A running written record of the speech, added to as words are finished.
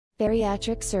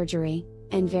Bariatric surgery,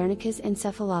 and Wernicke's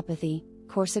encephalopathy,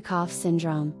 Korsakoff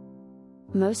syndrome.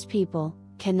 Most people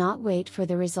cannot wait for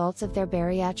the results of their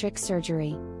bariatric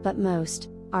surgery, but most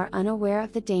are unaware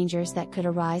of the dangers that could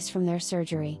arise from their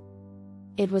surgery.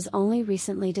 It was only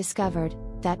recently discovered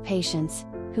that patients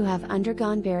who have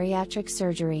undergone bariatric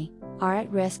surgery are at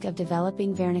risk of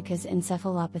developing Wernicke's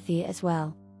encephalopathy as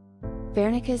well.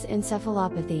 Wernicke's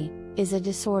encephalopathy is a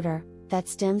disorder that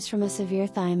stems from a severe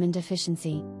thiamine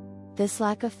deficiency. This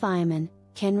lack of thiamine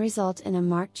can result in a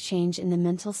marked change in the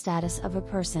mental status of a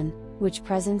person, which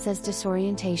presents as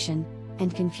disorientation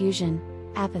and confusion,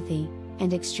 apathy,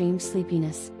 and extreme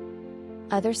sleepiness.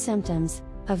 Other symptoms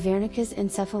of Wernicke's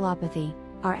encephalopathy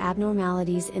are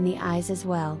abnormalities in the eyes as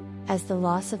well as the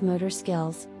loss of motor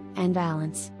skills and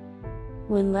balance.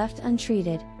 When left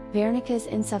untreated, Wernicke's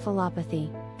encephalopathy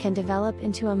can develop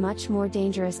into a much more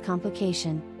dangerous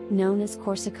complication, known as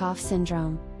Korsakoff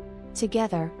syndrome.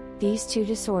 Together, these two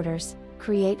disorders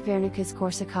create Wernicke's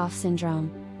Korsakoff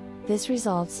syndrome. This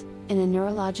results in a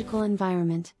neurological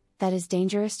environment that is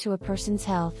dangerous to a person's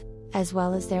health, as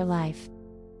well as their life.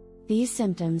 These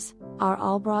symptoms are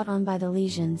all brought on by the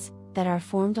lesions that are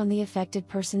formed on the affected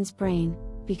person's brain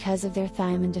because of their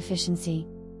thiamine deficiency.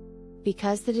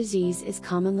 Because the disease is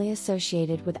commonly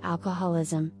associated with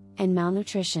alcoholism and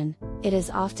malnutrition, it is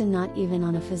often not even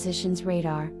on a physician's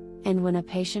radar, and when a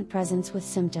patient presents with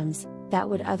symptoms that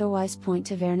would otherwise point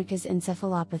to Wernicke's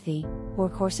encephalopathy or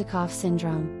Korsakoff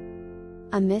syndrome,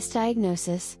 a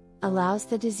misdiagnosis allows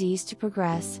the disease to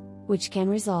progress, which can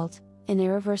result in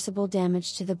irreversible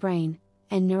damage to the brain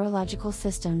and neurological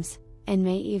systems, and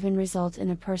may even result in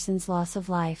a person's loss of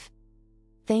life.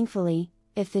 Thankfully,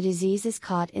 if the disease is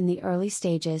caught in the early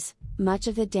stages, much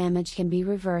of the damage can be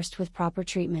reversed with proper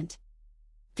treatment.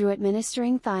 Through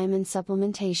administering thiamine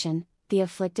supplementation, the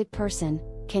afflicted person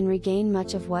can regain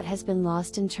much of what has been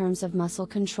lost in terms of muscle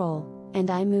control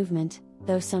and eye movement,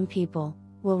 though some people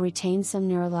will retain some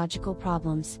neurological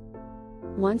problems.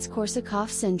 Once Korsakoff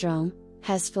syndrome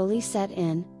has fully set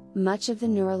in, much of the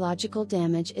neurological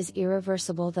damage is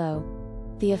irreversible, though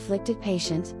the afflicted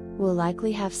patient will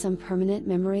likely have some permanent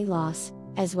memory loss,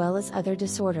 as well as other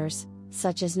disorders,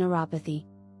 such as neuropathy.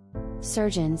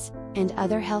 Surgeons and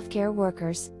other healthcare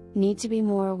workers need to be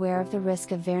more aware of the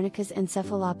risk of Wernicke's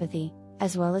encephalopathy,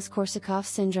 as well as Korsakoff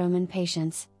syndrome in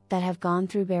patients that have gone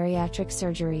through bariatric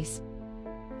surgeries.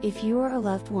 If you or a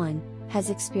loved one has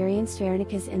experienced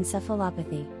Wernicke's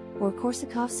encephalopathy or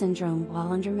Korsakoff syndrome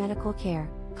while under medical care,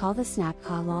 call the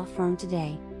Snapka law firm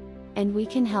today, and we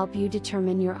can help you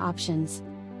determine your options